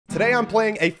Today I'm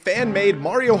playing a fan-made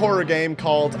Mario horror game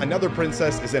called Another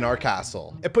Princess is in Our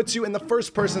Castle. It puts you in the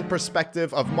first-person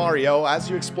perspective of Mario as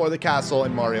you explore the castle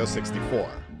in Mario 64.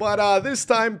 But this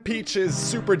time, Peach is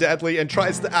super deadly and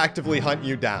tries to actively hunt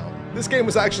you down. This game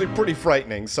was actually pretty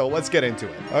frightening, so let's get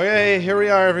into it. Okay, here we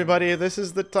are, everybody. This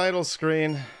is the title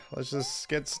screen. Let's just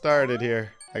get started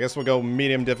here. I guess we'll go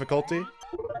medium difficulty.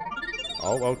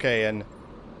 Oh, okay, and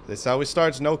this is how it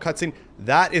starts. No cutscene.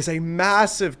 That is a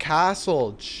massive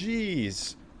castle.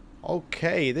 Jeez.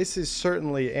 Okay, this is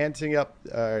certainly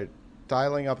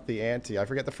dialing up the ante. I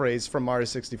forget the phrase from Mario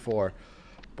 64.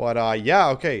 But, yeah,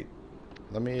 okay.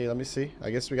 Let me see.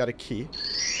 I guess we got a key.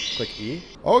 Click E.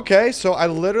 Okay, so I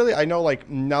know like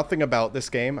nothing about this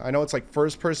game. I know it's like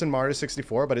first-person Mario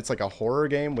 64, but it's like a horror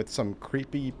game with some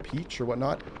creepy Peach or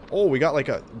whatnot. Oh, we got like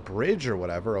a bridge or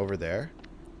whatever over there.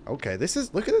 Okay,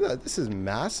 look at that. This is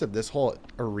massive. This whole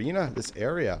arena, this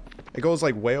area. It goes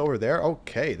like way over there.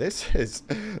 Okay, this is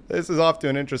off to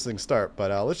an interesting start,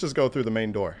 but let's just go through the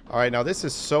main door. All right, now this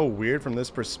is so weird from this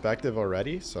perspective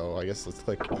already, so I guess let's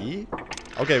click E.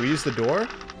 Okay, we use the door,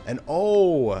 and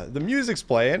oh, the music's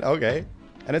playing. Okay,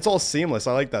 and it's all seamless.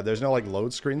 I like that. There's no like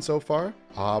load screen so far,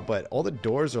 but all the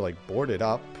doors are like boarded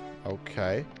up.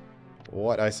 Okay,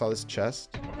 what? I saw this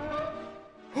chest.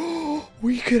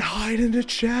 We could hide in a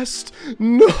chest.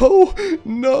 No,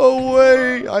 no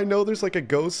way. I know there's like a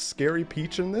ghost scary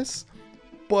Peach in this,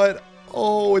 but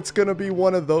oh, it's gonna be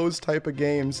one of those type of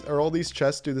games. Are all these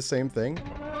chests do the same thing?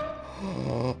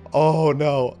 Oh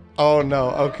no. Oh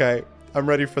no. Okay. I'm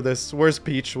ready for this. Where's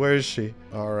Peach? Where is she?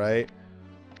 All right.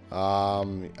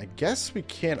 I guess we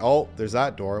can't. Oh, there's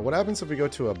that door. What happens if we go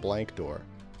to a blank door?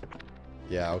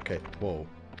 Yeah, okay. Whoa.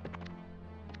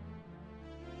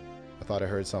 I thought I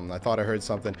heard something. I thought I heard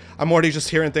something. I'm already just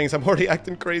hearing things. I'm already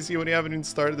acting crazy when you haven't even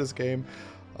started this game.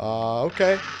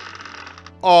 Okay.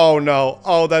 Oh, no.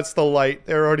 Oh, that's the light.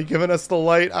 They're already giving us the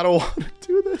light. I don't want to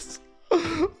do this.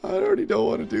 I already don't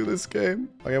want to do this game.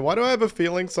 Okay, why do I have a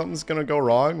feeling something's going to go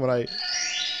wrong when I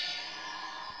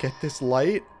get this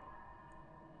light?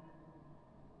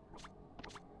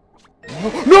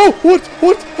 Oh, no! What?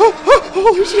 What?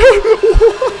 Holy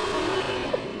shit!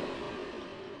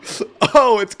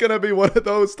 Oh, it's gonna be one of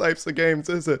those types of games,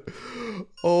 is it?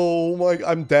 Oh my,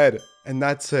 I'm dead. And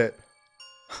that's it.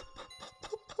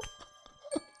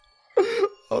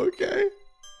 Okay.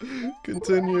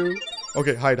 Continue.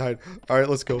 Okay, hide. Alright,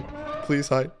 let's go. Please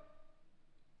hide.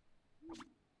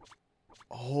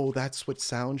 Oh, that's what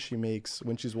sound she makes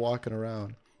when she's walking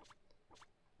around.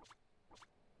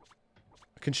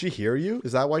 Can she hear you?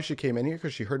 Is that why she came in here?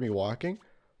 Because she heard me walking?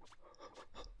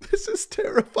 This is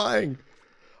terrifying.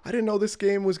 I didn't know this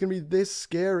game was going to be this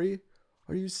scary.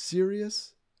 Are you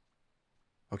serious?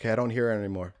 Okay, I don't hear it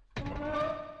anymore.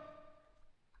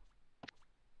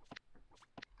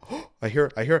 I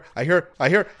hear.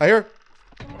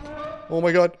 Oh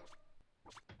my god.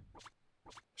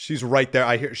 She's right there.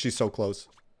 I hear. She's so close.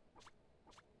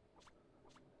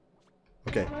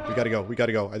 Okay, we gotta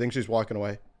go. I think she's walking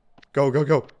away. Go.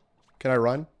 Can I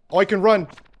run? Oh, I can run.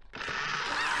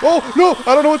 Oh, no,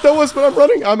 I don't know what that was, but I'm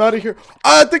running. I'm out of here.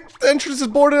 The entrance is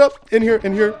boarded up. In here.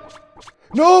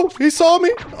 No, he saw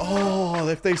me. Oh,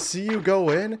 if they see you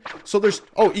go in. So there's,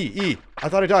 oh, E. I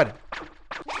thought I died.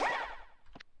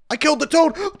 I killed the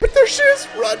toad, but there she is.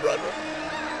 Run.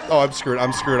 Oh, I'm screwed,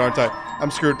 aren't I? I'm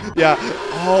screwed. Yeah.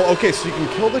 Oh, okay, so you can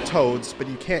kill the toads, but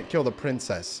you can't kill the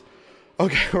princess.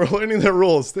 Okay, we're learning the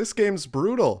rules. This game's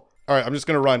brutal. All right, I'm just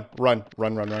gonna run.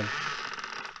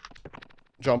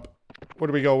 Jump. Where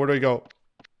do we go?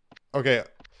 Okay.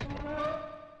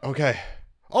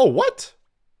 Oh, what?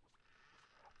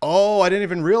 Oh, I didn't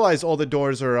even realize all the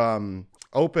doors are,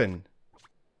 open.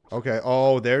 Okay.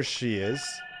 Oh, there she is.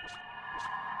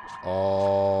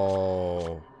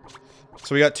 Oh.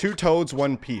 So we got 2 toads,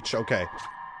 1 Peach. Okay.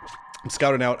 I'm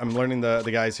scouting out. I'm learning the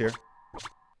guys here.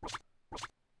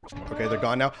 Okay, they're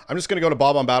gone now. I'm just gonna go to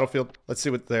Bob on Battlefield. Let's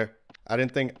see what's there. I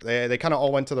didn't think... They kind of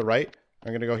all went to the right.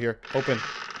 I'm gonna go here. Open.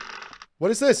 What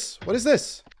is this? What is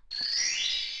that?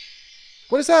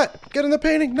 Get in the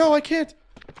painting. No, I can't.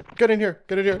 Get in here.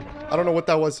 I don't know what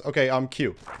that was. Okay,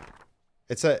 Q.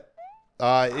 It's a...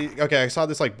 okay, I saw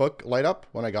this, like, book light up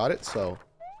when I got it, so...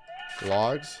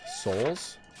 Logs.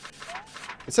 Souls.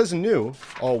 It says new.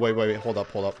 Oh, wait. Hold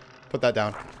up. Put that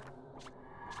down.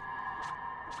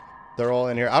 They're all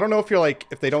in here. I don't know if you're, like...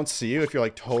 If they don't see you, if you're,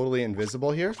 like, totally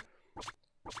invisible here.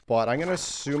 But I'm gonna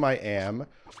assume I am.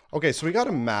 Okay, so we got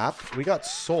a map. We got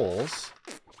souls.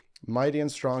 Mighty and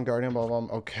strong guardian, blah, blah,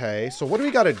 blah. Okay, so what do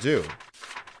we gotta do?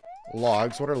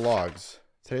 Logs. What are logs?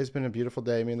 Today's been a beautiful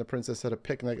day. Me and the princess had a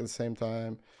picnic at the same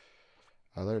time.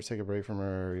 I let her take a break from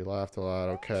her. You laughed a lot.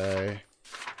 Okay.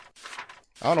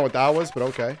 I don't know what that was, but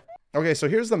okay. Okay, so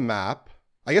here's the map.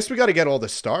 I guess we got to get all the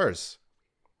stars.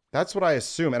 That's what I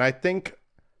assume. And I think...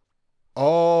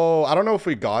 Oh, I don't know if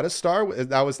we got a star.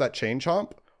 That was that chain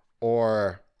chomp.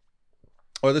 Or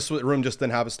this room just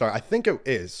didn't have a star. I think it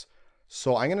is.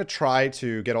 So I'm going to try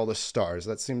to get all the stars.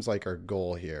 That seems like our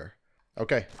goal here.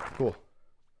 Okay, cool.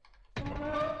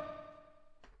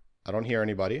 I don't hear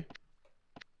anybody.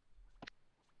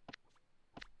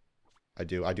 I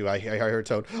do. I hear a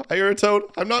toad. I hear a toad.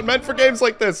 I'm not meant for games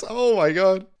like this. Oh my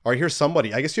god. Or I hear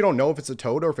somebody. I guess you don't know if it's a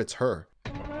toad or if it's her.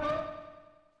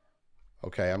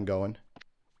 Okay, I'm going.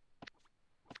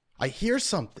 I hear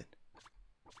something.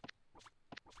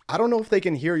 I don't know if they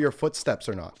can hear your footsteps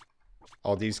or not.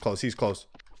 Oh, he's close. He's close.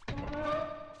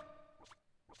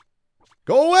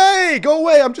 Go away! Go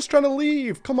away! I'm just trying to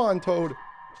leave. Come on, toad.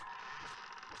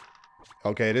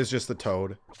 Okay, it is just the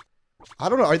toad. I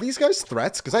don't know. Are these guys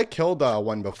threats? Because I killed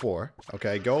one before.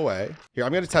 Okay, go away. Here,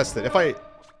 I'm going to test it. If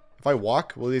I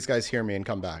walk, will these guys hear me and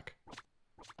come back?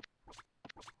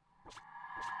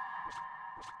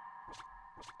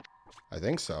 I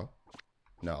think so.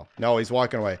 No. No, he's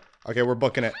walking away. Okay, we're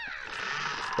booking it.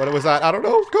 What was that? I don't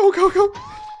know. Go, go, go.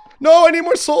 No, I need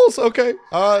more souls. Okay.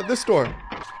 This door.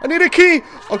 I need a key.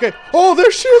 Okay. Oh,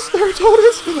 there she is. There Toad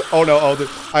is. Oh, no.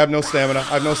 Oh, I have no stamina.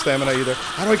 I have no stamina either.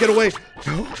 How do I get away?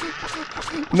 No.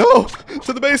 No.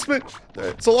 To the basement.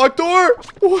 It's a locked door.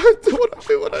 What?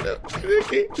 What I do? I need a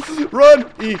key.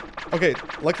 Run. E. Okay.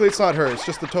 Luckily, it's not her. It's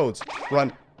just the toads.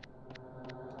 Run.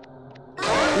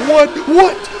 What?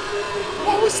 What?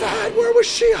 What was that? Where was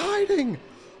she hiding?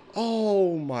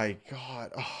 Oh, my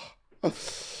God. Oh.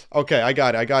 Okay, I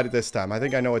got it. I got it this time. I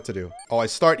think I know what to do. Oh, I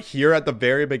start here at the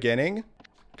very beginning.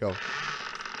 Go.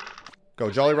 Go.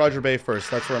 Jolly Roger Bay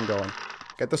first. That's where I'm going.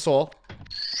 Get the soul.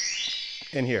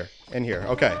 In here. In here.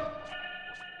 Okay.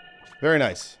 Very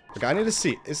nice. Okay, I need to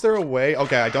see. Is there a way?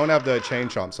 Okay, I don't have the chain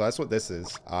chomp, so that's what this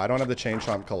is. I don't have the chain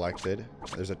chomp collected.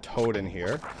 There's a toad in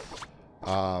here.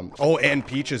 Oh, and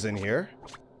Peach is in here.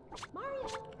 Mario.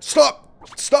 Stop!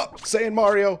 Stop saying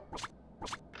Mario.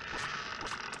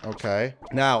 Okay.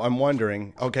 Now, I'm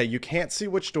wondering. Okay, you can't see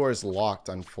which door is locked,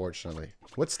 unfortunately.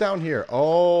 What's down here?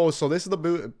 Oh, so this is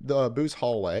the booze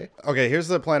hallway. Okay, here's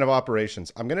the plan of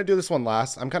operations. I'm going to do this one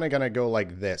last. I'm kind of going to go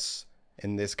like this,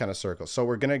 in this kind of circle. So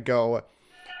we're going to go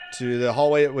to the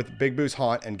hallway with Big Boo's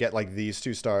Haunt and get like these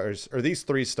 2 stars, or these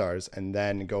 3 stars, and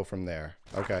then go from there.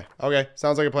 Okay. Okay,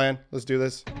 sounds like a plan. Let's do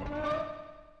this.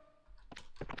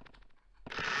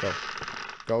 Go.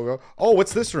 Go, go. Oh,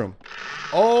 what's this room?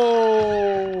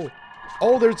 Oh!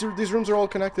 Oh, these rooms are all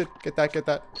connected. Get that, get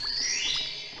that.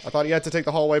 I thought you had to take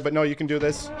the hallway, but no, you can do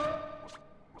this.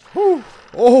 Whew.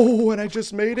 Oh, and I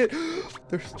just made it.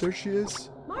 There she is.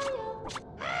 Mario.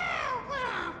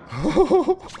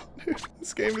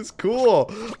 This game is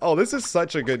cool. Oh, this is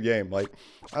such a good game. Like,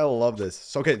 I love this.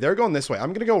 So, okay, they're going this way.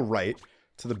 I'm going to go right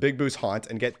to the Big Boo's Haunt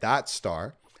and get that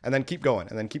star. And then keep going.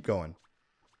 And then keep going.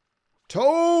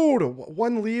 Toad!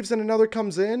 One leaves and another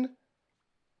comes in.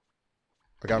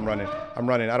 Okay, I'm running. I'm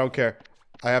running. I don't care.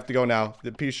 I have to go now.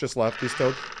 The Peach just left. He's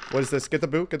Toad. What is this? Get the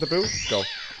boo. Get the boo. Go.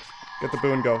 Get the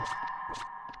boo and go.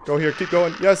 Go here. Keep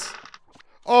going. Yes.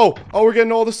 Oh! Oh, we're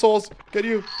getting all the souls. Get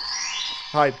you.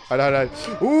 Hide. Hide, hide,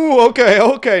 hide. Ooh, okay,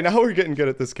 okay. Now we're getting good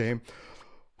at this game.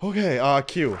 Okay,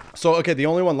 Q. So, okay, the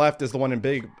only one left is the one in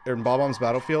Bob-omb's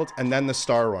Battlefield, and then the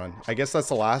star run. I guess that's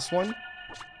the last one.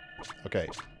 Okay,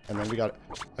 and then we got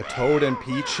a Toad and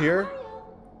Peach here.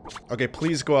 Okay,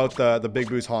 please go out the Big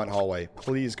Boo's Haunt hallway.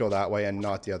 Please go that way and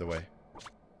not the other way.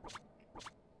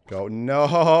 Go.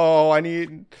 No, I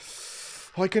need...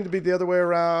 Why couldn't it be the other way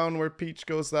around where Peach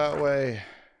goes that way?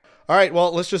 Alright,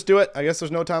 well, let's just do it. I guess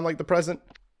there's no time like the present.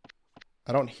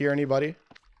 I don't hear anybody.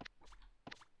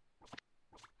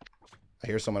 I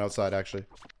hear someone outside, actually.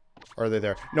 Or are they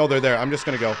there? No, they're there. I'm just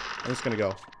gonna go. I'm just gonna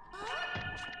go.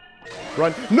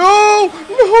 Run. No!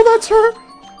 No, that's her!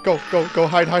 Go, go, go.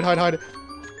 Hide, hide, hide, hide.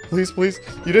 Please, please.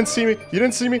 You didn't see me. You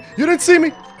didn't see me. You didn't see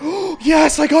me!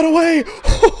 Yes, I got away!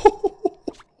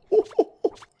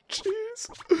 Jeez.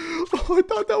 Oh, I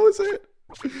thought that was it.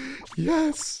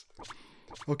 Yes.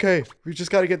 Okay, we just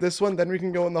gotta get this one, then we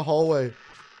can go in the hallway.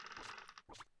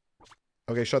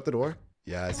 Okay, shut the door.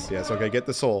 Yes, yes. Okay, get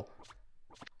the soul.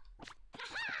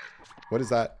 What is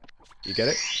that? You get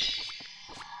it?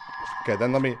 Okay,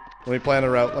 then let me plan the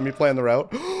route. Let me plan the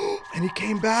route. And he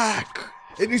came back.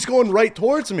 And he's going right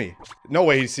towards me. No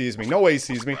way he sees me. No way he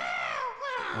sees me.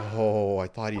 Oh, I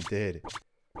thought he did.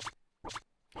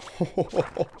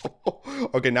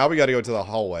 Okay, now we gotta go to the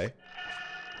hallway.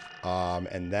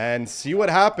 And then see what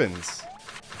happens.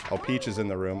 Oh, Peach is in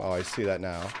the room. Oh, I see that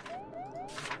now.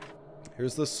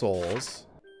 Here's the souls.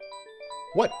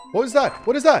 What? What was that?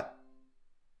 What is that?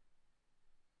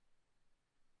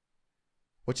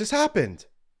 What just happened?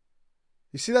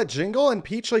 You see that jingle and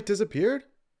Peach like disappeared?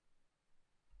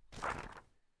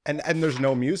 And there's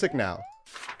no music now.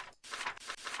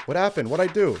 What happened? What'd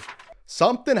I do?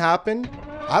 Something happened.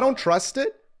 I don't trust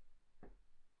it.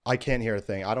 I can't hear a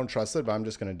thing. I don't trust it, but I'm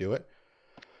just gonna do it.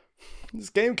 This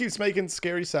game keeps making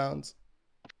scary sounds.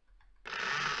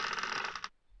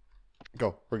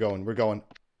 Go. We're going. We're going.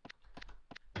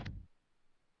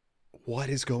 What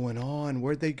is going on?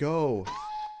 Where'd they go?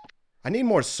 I need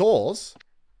more souls.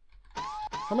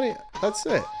 How many? That's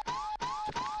it.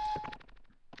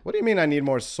 What do you mean I need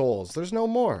more souls? There's no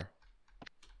more.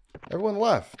 Everyone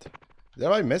left. Did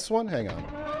I miss one? Hang on.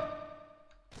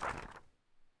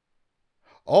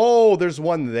 Oh, there's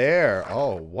one there.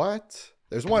 Oh, what?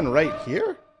 There's one right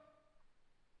here?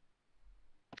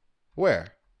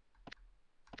 Where?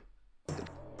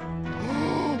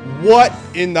 What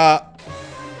in the...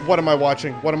 What am I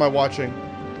watching? What am I watching?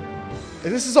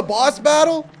 This is a boss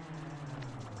battle?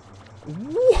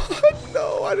 What?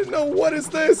 No, I didn't know. What is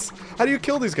this? How do you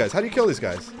kill these guys? How do you kill these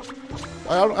guys?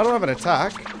 I don't have an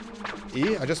attack.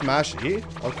 E? I just mash E?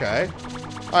 Okay.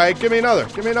 Alright, give me another.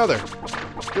 Give me another.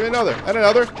 Give me another. And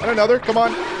another. And another. Come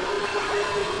on.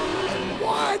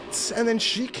 What? And then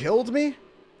she killed me?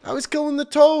 I was killing the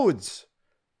toads.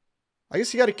 I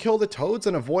guess you gotta kill the toads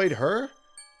and avoid her?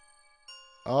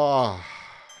 Oh.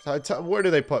 Where do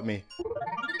they put me?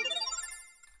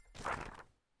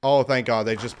 Oh, thank God.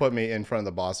 They just put me in front of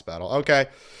the boss battle. Okay.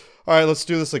 Alright, let's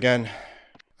do this again.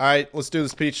 Alright, let's do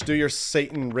this, Peach. Do your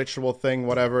Satan ritual thing,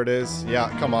 whatever it is. Yeah,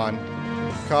 come on.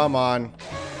 Come on.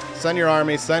 Send your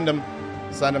army. Send them.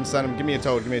 Send them, send them. Give me a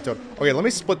toad. Give me a toad. Okay, let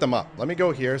me split them up. Let me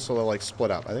go here so they'll, like,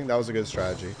 split up. I think that was a good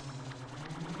strategy.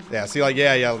 Yeah, see, like,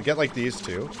 yeah. Get, like, these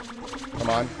two. Come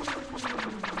on.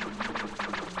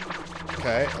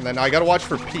 Okay, and then I gotta watch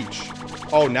for Peach.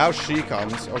 Oh, now she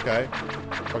comes. Okay.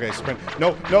 Okay, sprint.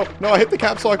 No, I hit the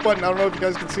caps lock button. I don't know if you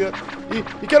guys can see it.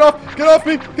 You get off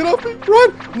me,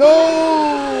 run.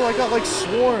 No, I got like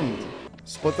swarmed.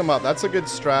 Split them up. That's a good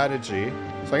strategy.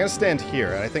 So I'm gonna stand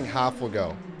here, and I think half will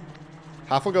go.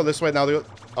 Half will go this way. Now they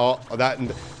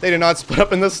did not split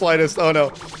up in the slightest. Oh no.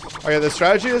 Okay, the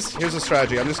strategy is, here's the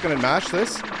strategy. I'm just gonna mash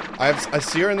this. I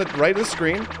see her in the right of the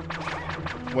screen.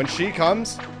 When she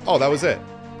comes, oh, that was it.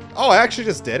 Oh, I actually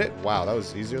just did it. Wow, that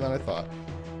was easier than I thought.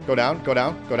 Go down, go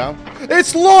down, go down.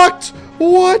 It's locked!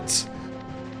 What?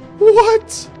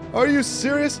 What? Are you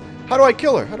serious? How do I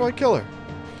kill her? How do I kill her?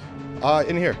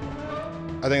 In here.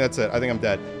 I think that's it. I think I'm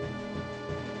dead.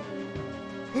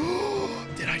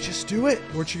 Did I just do it?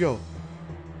 Where'd she go?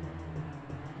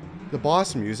 The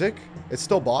boss music? It's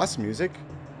still boss music.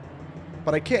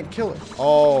 But I can't kill her.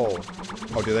 Oh.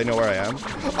 Oh, do they know where I am?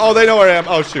 Oh, they know where I am.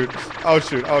 Oh, shoot. Oh,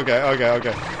 shoot. Okay.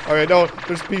 Okay, no.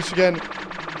 There's Peach again.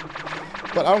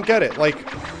 But I don't get it. Like,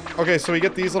 okay, so we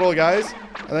get these little guys.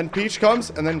 And then Peach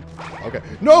comes. And then... Okay.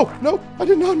 No. I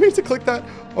did not mean to click that.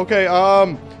 Okay,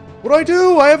 what do I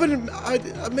do? I have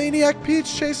a maniac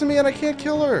Peach chasing me and I can't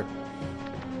kill her.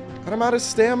 And I'm out of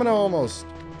stamina almost.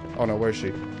 Oh, no. Where is she?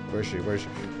 Where is she?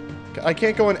 I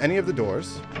can't go in any of the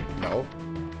doors. No.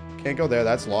 Can't go there.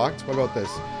 That's locked. What about this?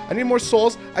 I need more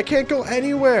souls. I can't go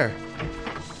anywhere.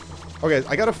 Okay,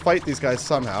 I gotta fight these guys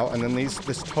somehow. And then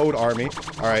this toad army.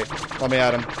 Alright, let me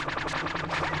at him.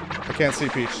 I can't see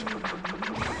Peach.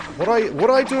 What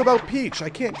do I do about Peach? I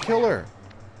can't kill her.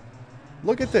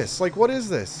 Look at this. Like, what is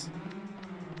this?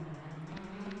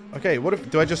 Okay, what if...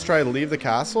 Do I just try to leave the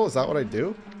castle? Is that what I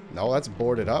do? No, that's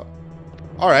boarded up.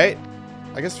 Alright.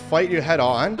 I guess fight you head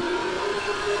on.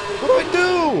 What do I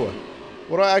do?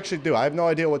 What do I actually do? I have no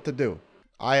idea what to do.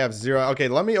 I have zero... Okay,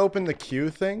 let me open the queue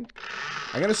thing.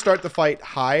 I'm gonna start the fight,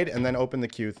 hide, and then open the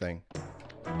queue thing.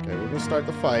 Okay, we're gonna start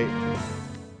the fight.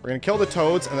 We're gonna kill the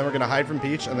toads, and then we're gonna hide from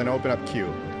Peach, and then open up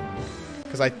queue.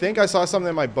 Because I think I saw something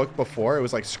in my book before. It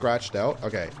was, like, scratched out.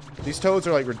 Okay. These toads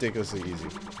are, like, ridiculously easy.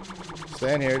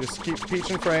 Stand here. Just keep Peach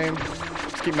in frame.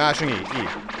 Just keep mashing E.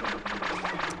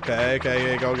 Okay,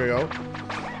 go.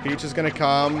 Peach is gonna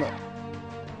come...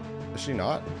 Is she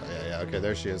not? Oh, yeah, okay,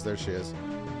 there she is.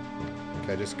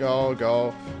 Okay, just go,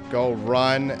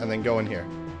 run, and then go in here.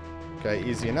 Okay,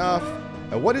 easy enough.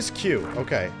 And what is Q?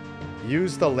 Okay.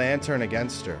 Use the lantern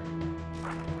against her.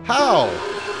 How?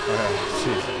 Oh,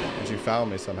 jeez. And she found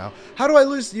me somehow. How do I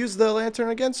use the lantern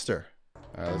against her?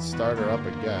 Alright, let's start her up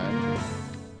again.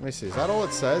 Let me see. Is that all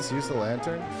it says? Use the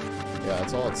lantern? Yeah,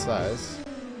 that's all it says.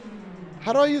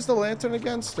 How do I use the lantern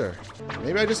against her?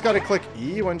 Maybe I just gotta click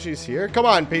E when she's here? Come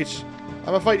on, Peach. I'm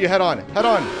gonna fight you head on. Head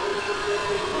on.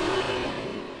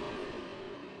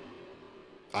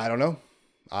 I don't know.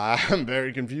 I'm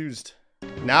very confused.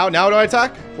 Now do I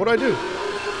attack? What do I do?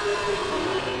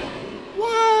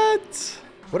 What?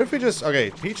 What if we just...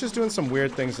 Okay, Peach is doing some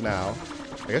weird things now.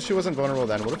 I guess she wasn't vulnerable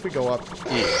then. What if we go up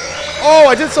E? Oh,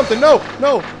 I did something. No.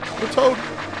 The toad.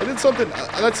 I did something.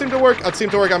 That seemed to work. That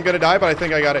seemed to work. I'm going to die, but I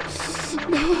think I got it.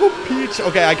 No, Peach.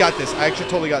 Okay, I got this. I actually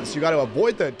totally got this. You got to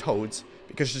avoid the toads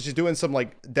because she's doing some,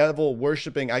 like, devil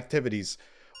worshipping activities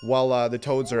while the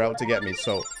toads are out to get me.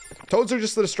 So, toads are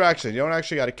just a distraction. You don't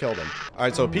actually got to kill them. All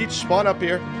right, so Peach, spawn up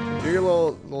here. Do your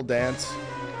little dance.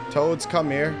 Toads,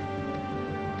 come here.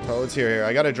 Toads, here.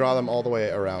 I got to draw them all the way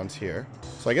around here.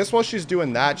 So I guess while she's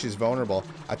doing that, she's vulnerable.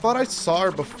 I thought I saw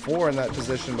her before in that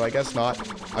position, but I guess not.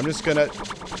 I'm just gonna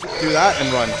do that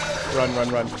and run.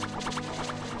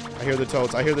 I hear the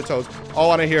toads.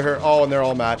 Oh, and I hear her. Oh, and they're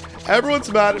all mad.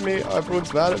 Everyone's mad at me. I don't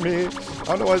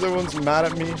know why everyone's mad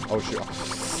at me. Oh, shit.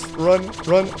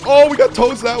 Run. Oh, we got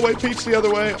toads that way. Peach the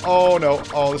other way. Oh, no.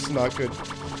 Oh, this is not good.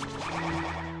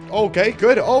 Okay,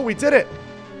 good. Oh, we did it.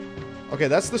 Okay,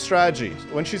 that's the strategy.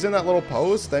 When she's in that little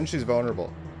pose, then she's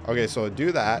vulnerable. Okay, so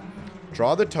do that.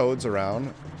 Draw the toads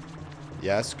around.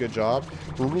 Yes, good job.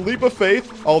 Leap of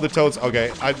faith. Oh, the toads.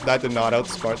 Okay, that did not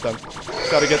outsmart them.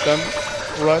 Gotta get them.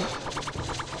 Run.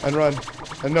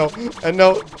 And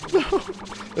no.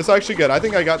 It's actually good. I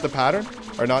think I got the pattern.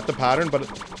 Or not the pattern, but...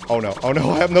 Oh, no.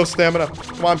 I have no stamina.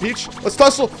 Come on, Peach. Let's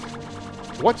tussle.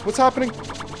 What's happening?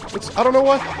 I don't know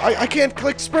why. I can't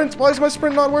click sprint. Why is my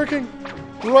sprint not working?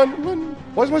 Run.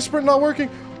 Why is my sprint not working?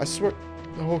 I swear.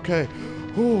 Okay.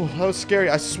 Ooh, that was scary.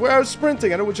 I swear I was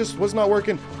sprinting and it just was not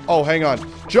working. Oh, hang on.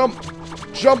 Jump.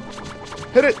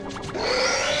 Hit it.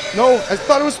 No, I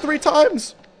thought it was 3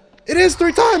 times. It is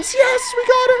 3 times. Yes, we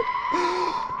got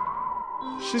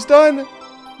it. She's done.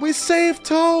 We saved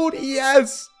Toad.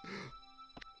 Yes.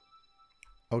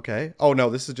 Okay. Oh, no,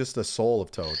 this is just the soul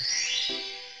of Toad.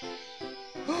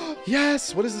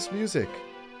 Yes. What is this music?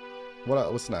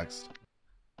 What's next?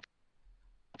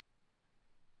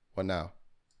 What now?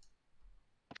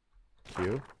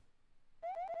 Q.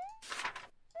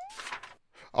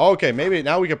 Okay, maybe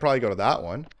now we could probably go to that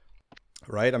one.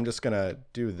 Right? I'm just gonna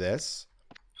do this.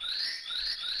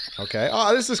 Okay.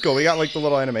 Oh, this is cool. We got like the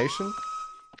little animation.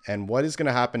 And what is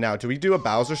gonna happen now? Do we do a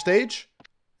Bowser stage?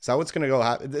 Is that what's gonna go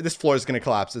happen? This floor is gonna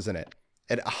collapse, isn't it?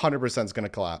 It 100% is gonna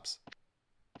collapse.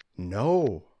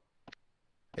 No.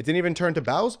 It didn't even turn to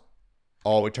Bowser?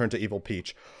 Oh, it turned to Evil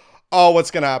Peach. Oh,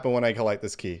 what's gonna happen when I collect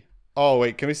this key? Oh,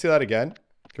 wait, can we see that again?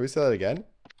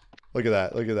 Look at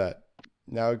that.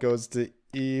 Now it goes to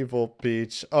Evil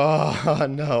Peach. Oh,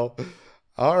 no.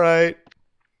 All right.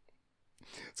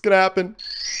 It's gonna happen.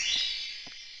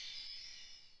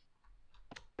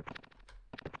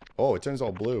 Oh, it turns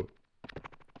all blue.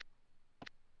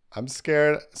 I'm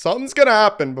scared. Something's gonna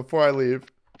happen before I leave.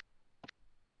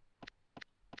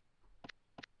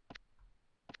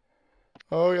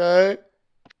 Okay.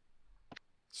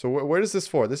 So where is this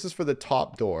for? This is for the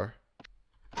top door.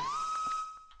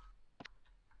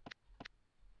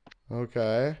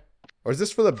 Okay. Or is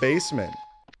this for the basement?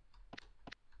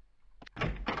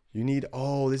 You need...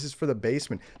 Oh, this is for the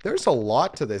basement. There's a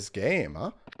lot to this game,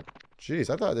 huh? Jeez,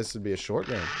 I thought this would be a short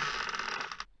game.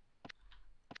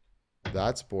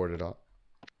 That's boarded up.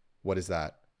 What is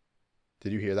that?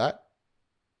 Did you hear that?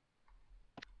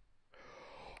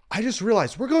 I just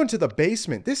realized we're going to the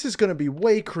basement. This is going to be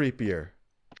way creepier.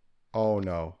 Oh,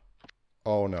 no.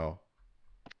 Oh, no.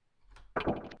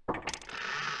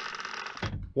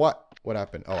 What? What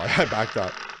happened? Oh, I backed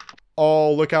up.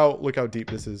 Oh, look how deep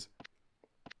this is.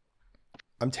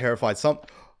 I'm terrified.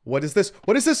 What is this?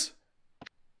 What is this?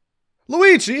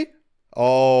 Luigi?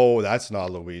 Oh, that's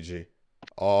not Luigi.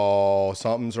 Oh,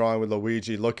 something's wrong with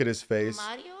Luigi. Look at his face.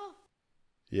 Mario?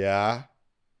 Yeah.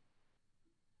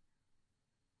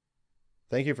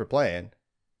 Thank you for playing.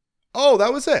 Oh,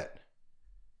 that was it.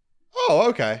 Oh,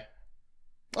 okay.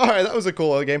 All right, that was a cool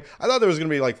little game. I thought there was going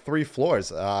to be like 3 floors.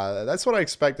 That's what I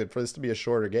expected for this to be a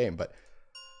shorter game, but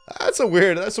that's a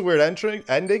weird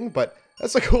ending, but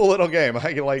that's a cool little game.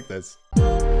 I like this.